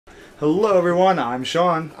Hello everyone, I'm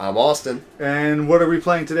Shawn. I'm Austin. And what are we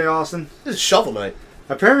playing today, Austin? This is Shovel Knight.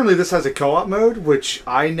 Apparently this has a co-op mode, which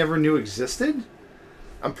I never knew existed.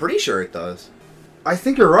 I'm pretty sure it does. I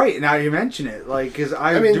think you're right, now you mention it. Like, cause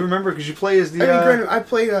I do remember, because you play as the... granted, I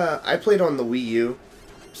played on the Wii U,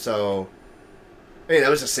 so... I mean, that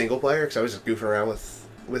was a single player, because I was just goofing around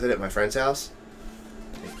with it at my friend's house.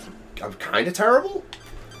 I'm kind of terrible.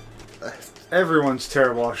 Everyone's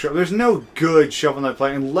terrible off Shovel. There's no good Shovel Knight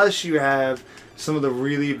play unless you have some of the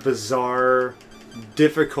really bizarre,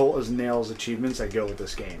 difficult as nails achievements that go with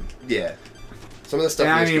this game. Yeah. Some of the stuff.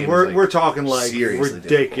 And in this game we're is, we're talking like ridiculously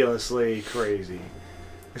ridiculously crazy.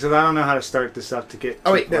 Because I don't know how to start this up to get.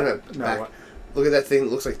 Oh wait, no. Back. What? Look at that thing. It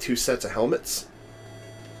looks like 2 sets of helmets.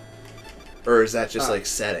 Or is that just like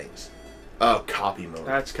settings? Oh, copy mode.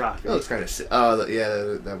 That's copy. That looks kind of. Oh, yeah,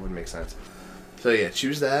 that wouldn't make sense. So yeah,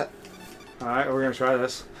 choose that. Alright, we're going to try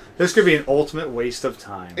this. This could be an ultimate waste of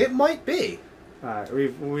time. It might be. Alright,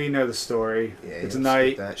 we know the story. Yeah, it's a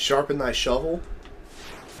knight. That. Sharpen thy shovel.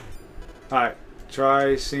 Alright,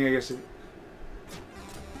 try seeing, I guess...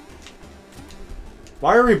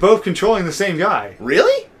 Why are we both controlling the same guy?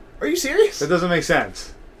 Really? Are you serious? That doesn't make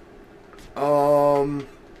sense. Help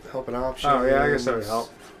and options. Oh, yeah, I guess that would help.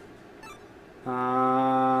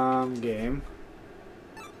 Game.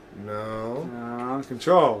 No. No.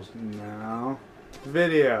 Controls. No.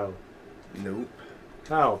 Video. Nope.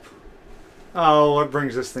 Help. Oh, what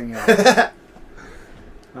brings this thing up?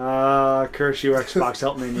 Curse you, Xbox,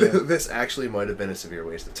 help me. This actually might have been a severe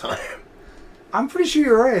waste of time. I'm pretty sure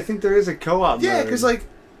you're right. I think there is a co-op Yeah, mode. because like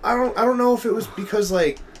I don't know if it was because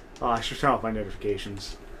like I should turn off my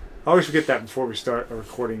notifications. I always forget that before we start a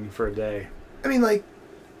recording for a day. I mean like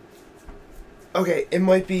okay, it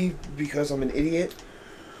might be because I'm an idiot.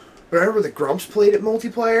 But I remember the Grumps played it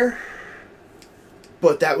multiplayer.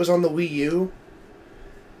 But that was on the Wii U.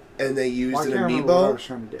 And they used an amiibo. What I was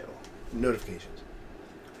trying to do. Notifications.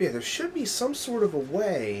 Yeah, there should be some sort of a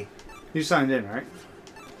way. You signed in, right?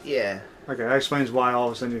 Yeah. Okay, that explains why all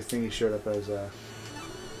of a sudden your thingy showed up as What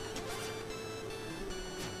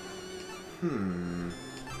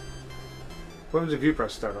happens if you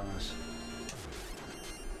press start on this?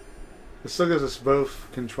 It still gives us both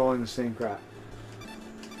controlling the same crap.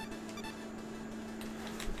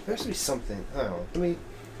 There has to be something. I don't know. Let me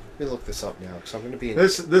look this up now, because I'm going to be...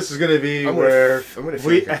 This is going to be where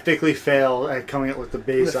we ethically fail at coming up with the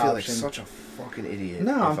base option. I'm option. like such a fucking idiot.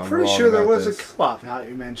 No, I'm pretty sure there was a co-op now that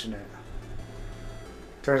you mention it.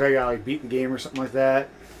 Turns out I got like beat the game or something like that.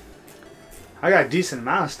 I got a decent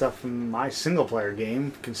amount of stuff from my single player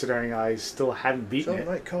game, considering I still haven't beaten it.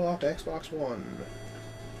 Like co-op Xbox One.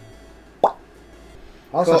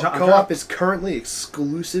 Also, co-op is currently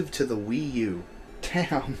exclusive to the Wii U.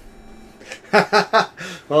 Damn.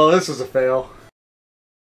 Well, this was a fail.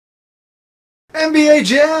 NBA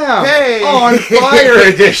Jam! Hey! On Fire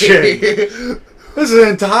Edition! This is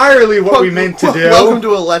entirely what we meant to do. Welcome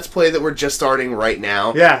to a Let's Play that we're just starting right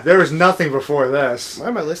now. Yeah, there was nothing before this. Why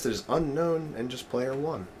am I listed as unknown and just player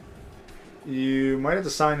 1? You might have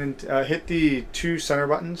to sign in. Hit the 2 center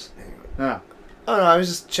buttons. No. Oh no, I was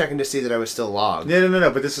just checking to see that I was still logged.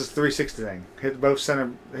 No, but this is 360 thing. Hit both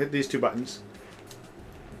center. Hit these 2 buttons.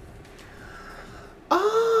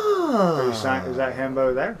 Oh. Is that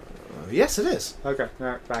Hambo there? Yes, it is. Okay,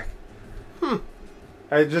 alright, back.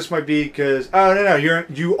 It just might be because no,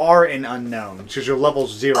 you are an unknown because your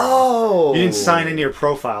level's 0. Oh. You didn't sign into your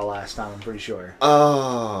profile last time. I'm pretty sure.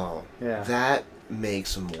 Oh. Yeah. That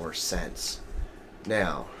makes more sense.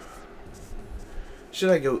 Now, should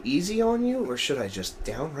I go easy on you or should I just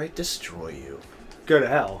downright destroy you? Go to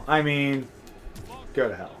hell. I mean, go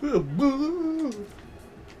to hell.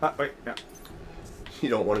 Wait, no. You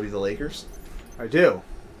don't want to be the Lakers? I do.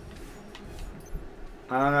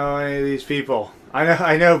 I don't know any of these people.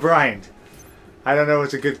 I know Bryant. I don't know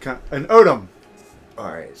what's a good an Odom.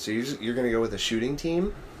 Alright, so you're going to go with a shooting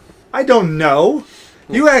team? I don't know.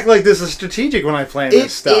 You act like this is strategic when I plan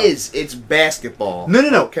this stuff. It is. It's basketball.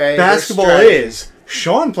 No. Okay, basketball is.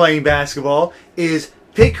 Sean playing basketball is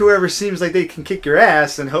pick whoever seems like they can kick your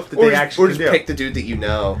ass and hope that they actually can do. Or just pick the dude that you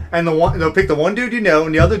know. And they'll pick the one dude you know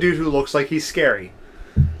and the other dude who looks like he's scary.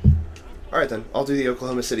 Alright then, I'll do the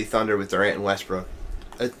Oklahoma City Thunder with Durant and Westbrook.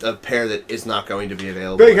 A pair that is not going to be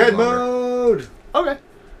available. Big head mode! Okay.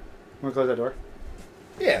 Want to close that door?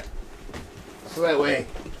 Yeah. So that way,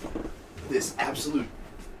 this absolute...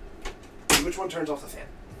 Which one turns off the fan?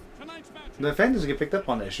 The fan doesn't get picked up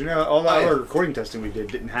on this. You know, all that other recording testing we did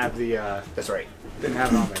didn't have the... That's right. Didn't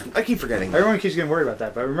have it on there. I keep forgetting. Everyone keeps getting worried about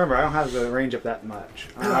that, but remember, I don't have the range up that much.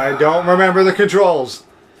 I don't remember the controls.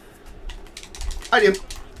 I do.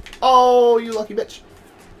 Oh, you lucky bitch.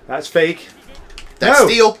 That's fake. That's No.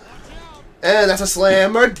 steal. And that's a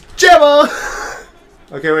slammer jammer.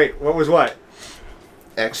 Okay, wait. What was what?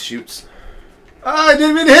 X shoots. Oh, I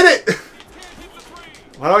didn't even hit it.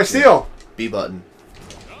 Why do I steal? B button.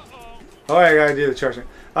 Oh, I gotta do the charging.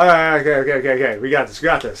 All right, okay. We got this. We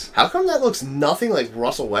got this. How come that looks nothing like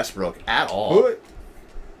Russell Westbrook at all? What?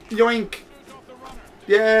 Yoink!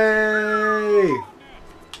 Yay!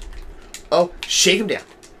 Oh, shake him down.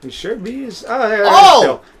 He should be. Oh, there,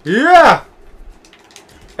 Oh! Yeah!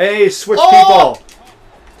 Hey, switch Oh! people.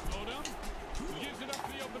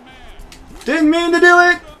 Didn't mean to do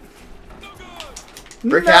it.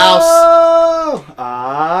 Brick no! house.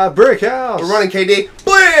 Ah, brick house. We're running, KD.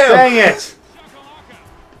 Blam! Dang it!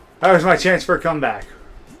 That was my chance for a comeback.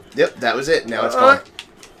 Yep, that was it. Now it's gone.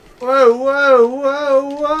 Whoa!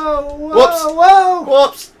 Whoops! Whoa!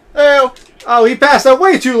 Whoops! Oh! Oh, he passed out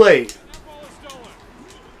way too late.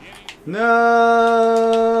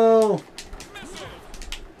 No!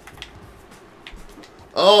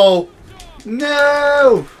 Oh!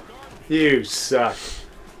 No! You suck.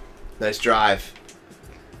 Nice drive.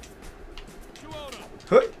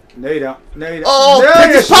 No, you don't. No, you don't. Oh! No,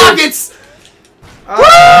 Pick his pockets!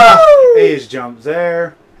 Ah, Woo! A's jump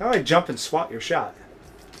there. How do I jump and swat your shot?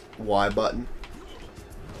 Y button.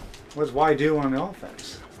 What does Y do on the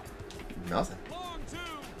offense? Nothing.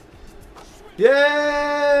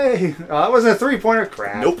 Yay! Oh, that wasn't a three-pointer.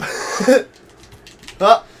 Crap. Nope.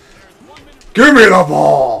 Give me the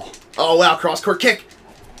ball! Oh, wow. Cross-court kick.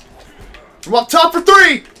 From up top for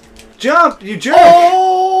three! Jump, you jerk!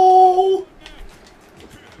 Oh!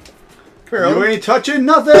 Come here, You Owen. ain't touching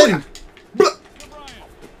nothing!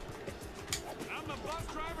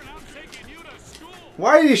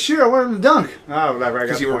 Why did you shoot? I wanted him to dunk. Oh, whatever. I got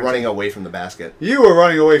Because you were points. running away from the basket. You were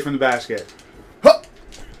running away from the basket. Hup!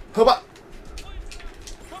 Hup!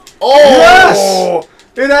 Oh! Yes!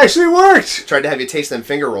 It actually worked! Tried to have you taste them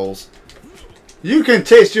finger rolls. You can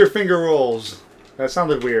taste your finger rolls. That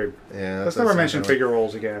sounded weird. Yeah. Let's never mention finger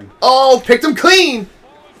rolls again. Oh, picked them clean!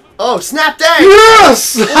 Oh, snap dang!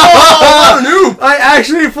 Yes! Oh, what a noob! I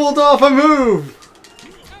actually pulled off a move.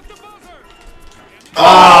 Oh,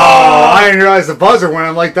 I didn't realize the buzzer went.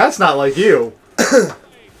 I'm like, that's not like you. You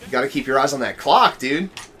gotta keep your eyes on that clock, dude.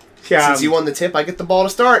 Yeah, Since you won the tip, I get the ball to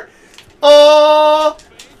start. Oh!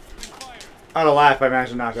 Out of laugh, I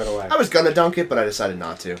managed to knock that away. I was gonna dunk it, but I decided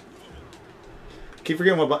not to. Keep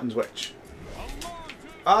forgetting what buttons which.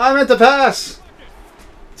 Oh, I meant to pass.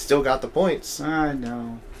 Still got the points. I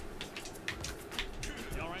know.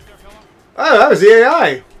 Oh, that was the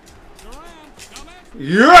AI.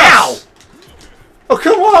 Yes! Oh,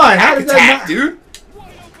 come on! How did that Attack, not... dude!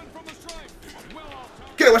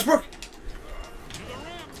 Get it, Westbrook!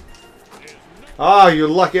 Oh, you're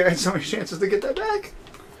lucky. I had so many chances to get that back.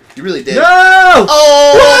 You really did. No!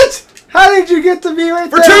 Oh! What? How did you get to me right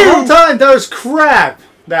For there two! the whole time? That was crap.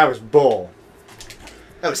 That was bull.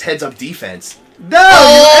 That was heads-up defense. No!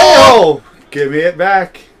 Oh! You a-hole! Give me it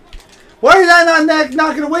back. Why did I not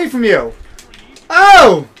knock it away from you?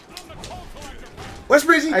 Oh! West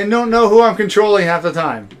Breezy. I don't know who I'm controlling half the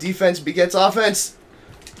time. Defense begets offense.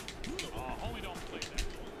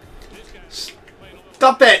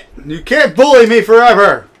 Stop it! You can't bully me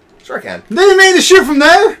forever. Sure I can. Didn't mean to shoot from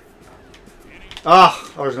there.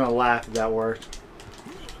 Oh, I was gonna laugh if that worked.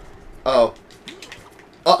 Uh-oh.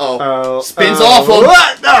 Uh-oh. Oh, Spins off him.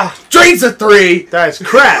 What? Ah, Drains a three. that's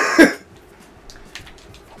crap.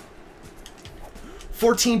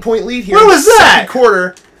 14-point lead here. What in the was that? second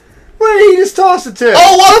quarter. Where did he just toss it to?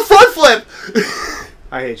 Oh, what a front flip!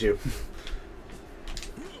 I hate you.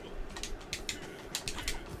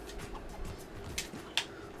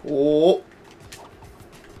 Oh.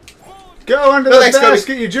 Go under No, the thanks, Cody.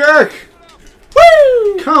 basket, you jerk!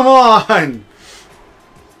 Woo! Come on!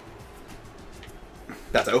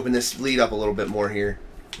 About to open this lead up a little bit more here.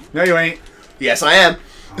 No, you ain't. Yes, I am.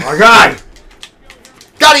 Oh my God!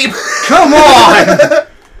 Got him! Come on!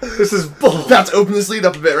 This is bull. About to open this lead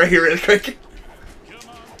up a bit right here real quick.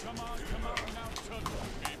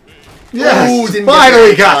 Yes, Ooh, didn't get finally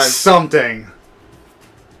there in got time. something.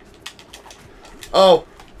 Oh.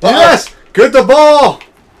 Yes, get the ball.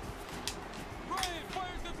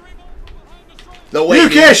 No way. You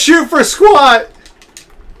can't shoot for squat.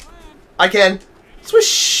 I can.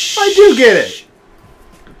 Swish. I do get it.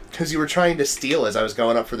 Because you were trying to steal as I was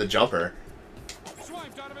going up for the jumper.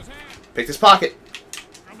 Picked his pocket.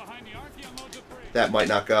 That might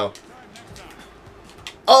not go.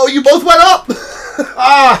 Oh, you both went up!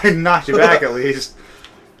 Ah, I knocked you back at least.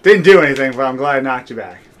 Didn't do anything, but I'm glad I knocked you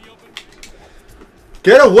back.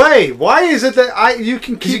 Get away! Why is it that you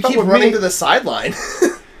can Because you keep up keep with running me? to the sideline.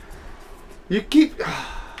 You keep.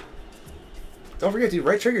 Don't forget, dude,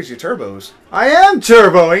 right trigger's your turbos. I am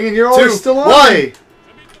turboing, and you're always still on 1. me.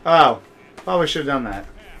 Oh. Probably should have done that.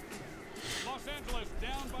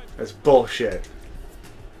 That's bullshit.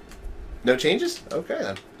 No changes? Okay,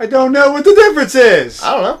 then. I don't know what the difference is.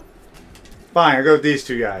 I don't know. Fine, I'll go with these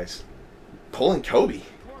two guys. Pulling Kobe.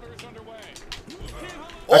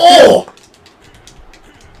 Oh!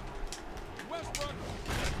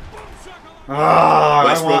 Oh,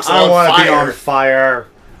 I want to be on fire.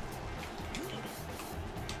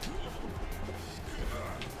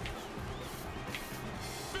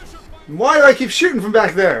 Why do I keep shooting from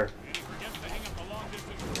back there?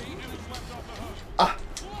 Ah.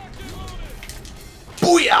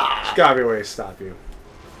 Booyah! There's gotta be a way to stop you.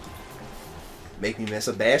 Make me miss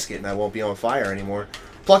a basket and I won't be on fire anymore.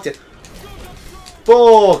 Plucked it.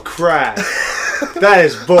 Bull crap. That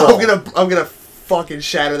is bull. I'm gonna fucking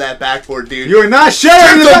shatter that backboard, dude. You're not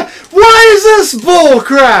shattering the back. Why is this bull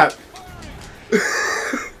crap?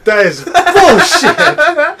 That is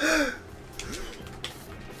bullshit.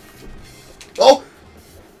 Oh!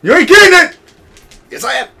 You ain't getting it! Yes,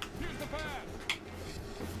 I am.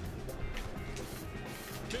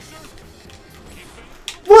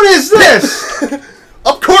 What is this?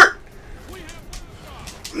 Up court!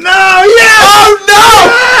 No! Yes! Oh,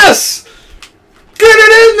 no! Yes! Get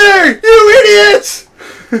it in there, you idiots!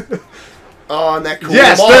 Oh, and that cooled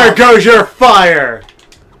Yes, him there off. goes your fire.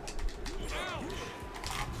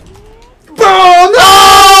 Boom! No!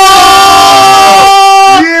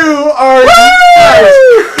 You are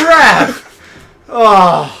crap.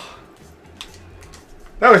 Oh,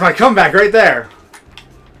 that was my comeback right there.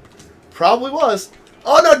 Probably was.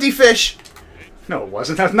 Oh no, D-Fish! No, it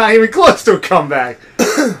wasn't. That's not even close to a comeback.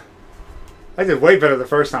 I did way better the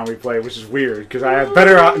first time we played, which is weird because I have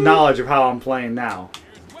better knowledge of how I'm playing now.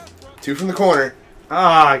 2 from the corner.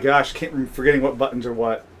 Ah, gosh, I'm forgetting what buttons are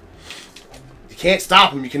what. You can't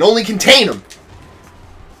stop him. You can only contain him.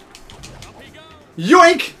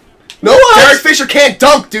 Yoink! No, Derek Fisher can't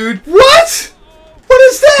dunk, dude. What? What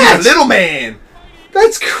is that? He's a little man.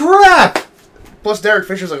 That's crap. Plus, Derek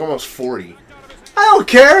Fisher's like almost 40. I don't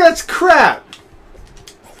care. That's crap.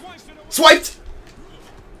 Swiped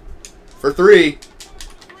for 3.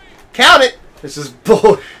 Count it. This is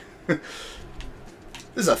bull. This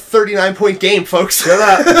is a 39-point game, folks. Shut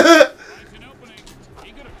up.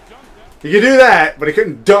 You can do that, but he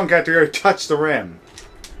couldn't dunk after he touched the rim.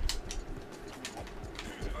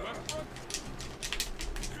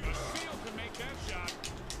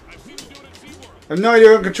 I have no idea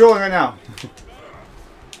what I'm controlling right now.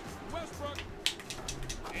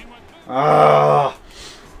 Ah,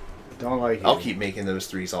 don't like it. I'll keep making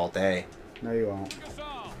those 3s all day. No, you won't.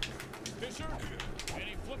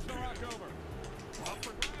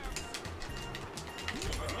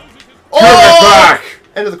 Oh! Back.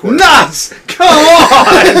 End of the quarter. Nuts! Come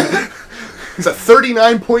on! It's a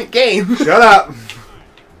 39-point game. Shut up.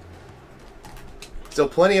 Still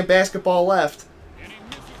plenty of basketball left.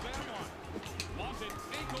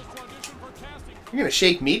 You're gonna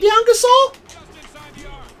shake me down, Gasol?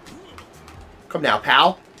 Come now,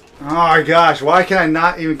 pal. Oh my gosh, why can I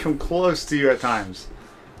not even come close to you at times?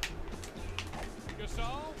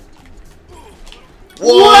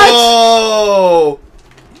 Whoa!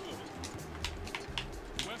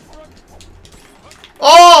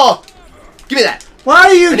 Oh! Give me that. Why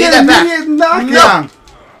are you I need getting that immediate back. knockdown?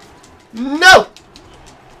 No!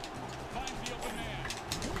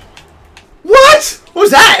 What? What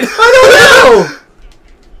was that? I don't know!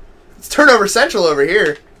 It's turnover central over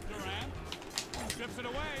here.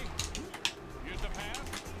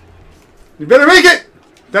 You better make it!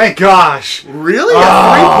 Thank gosh. Really? Oh.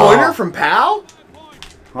 A 3-pointer from Pal?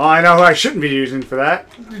 Well, I know who I shouldn't be using for that.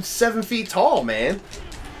 Dude's 7 feet tall, man.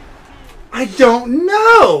 I don't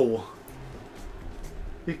know!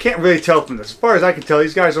 You can't really tell from this. As far as I can tell,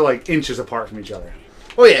 these guys are like inches apart from each other.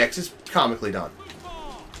 Oh yeah, 'cause it's comically done.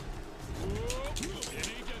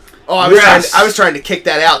 Oh, I was trying to kick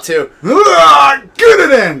that out too. Get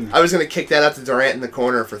it in! I was gonna kick that out to Durant in the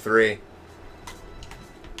corner for 3.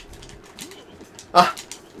 Oh,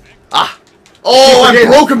 I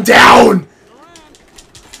broke him down!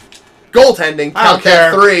 Goaltending. I don't Count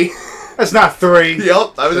that care. 3. That's not 3.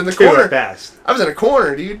 Yep, I was in the Two corner. at best. I was in a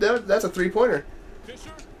corner, dude. That's a 3-pointer.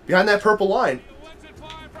 Behind that purple line.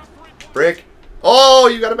 Brick. Oh,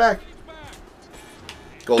 you got it back.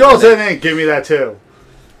 Goaltending, give me that too.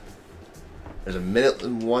 There's a minute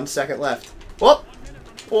and 1 second left. Whoop.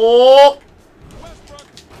 Oh.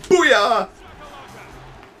 Booyah.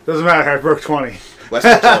 Doesn't matter, I broke 20.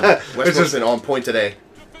 Westbrook's been on point today.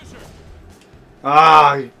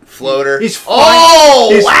 Ah, Floater. he's wow.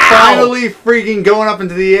 finally freaking going up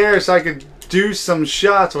into the air so I could do some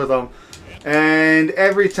shots with him, and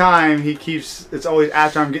every time he keeps, it's always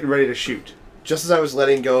after I'm getting ready to shoot. Just as I was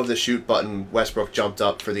letting go of the shoot button, Westbrook jumped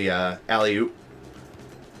up for the alley-oop.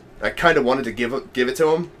 I kind of wanted to give it to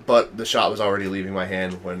him, but the shot was already leaving my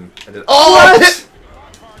hand when I did. Oh, what?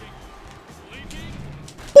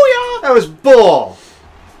 Booyah! That was bull.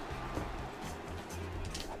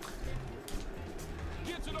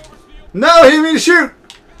 No, he didn't mean to shoot.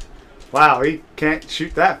 Wow, he can't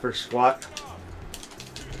shoot that for squat.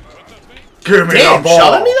 Give me the ball.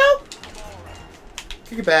 Shot at me though?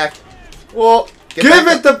 Kick it back. Well, Get give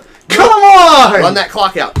back it the. Come on! Run that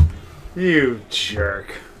clock out. You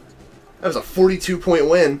jerk. That was a 42-point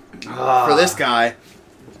win for this guy.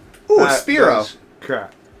 Ooh, a Spearow.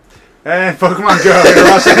 Crap. And Pokemon Go,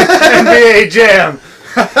 you're watching NBA Jam.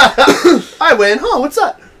 I win. Huh, what's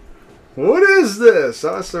that? What is this?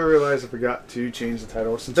 I also realized I forgot to change the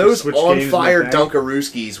title. Since Those on-fire games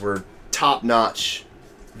Dunkarooskies were top-notch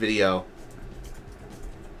video.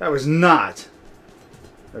 That was not.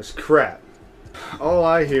 That was crap. All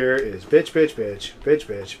I hear is bitch, bitch, bitch, bitch,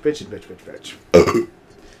 bitch, bitch, bitch, bitch, bitch.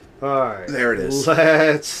 Alright. There it is.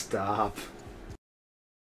 Let's stop.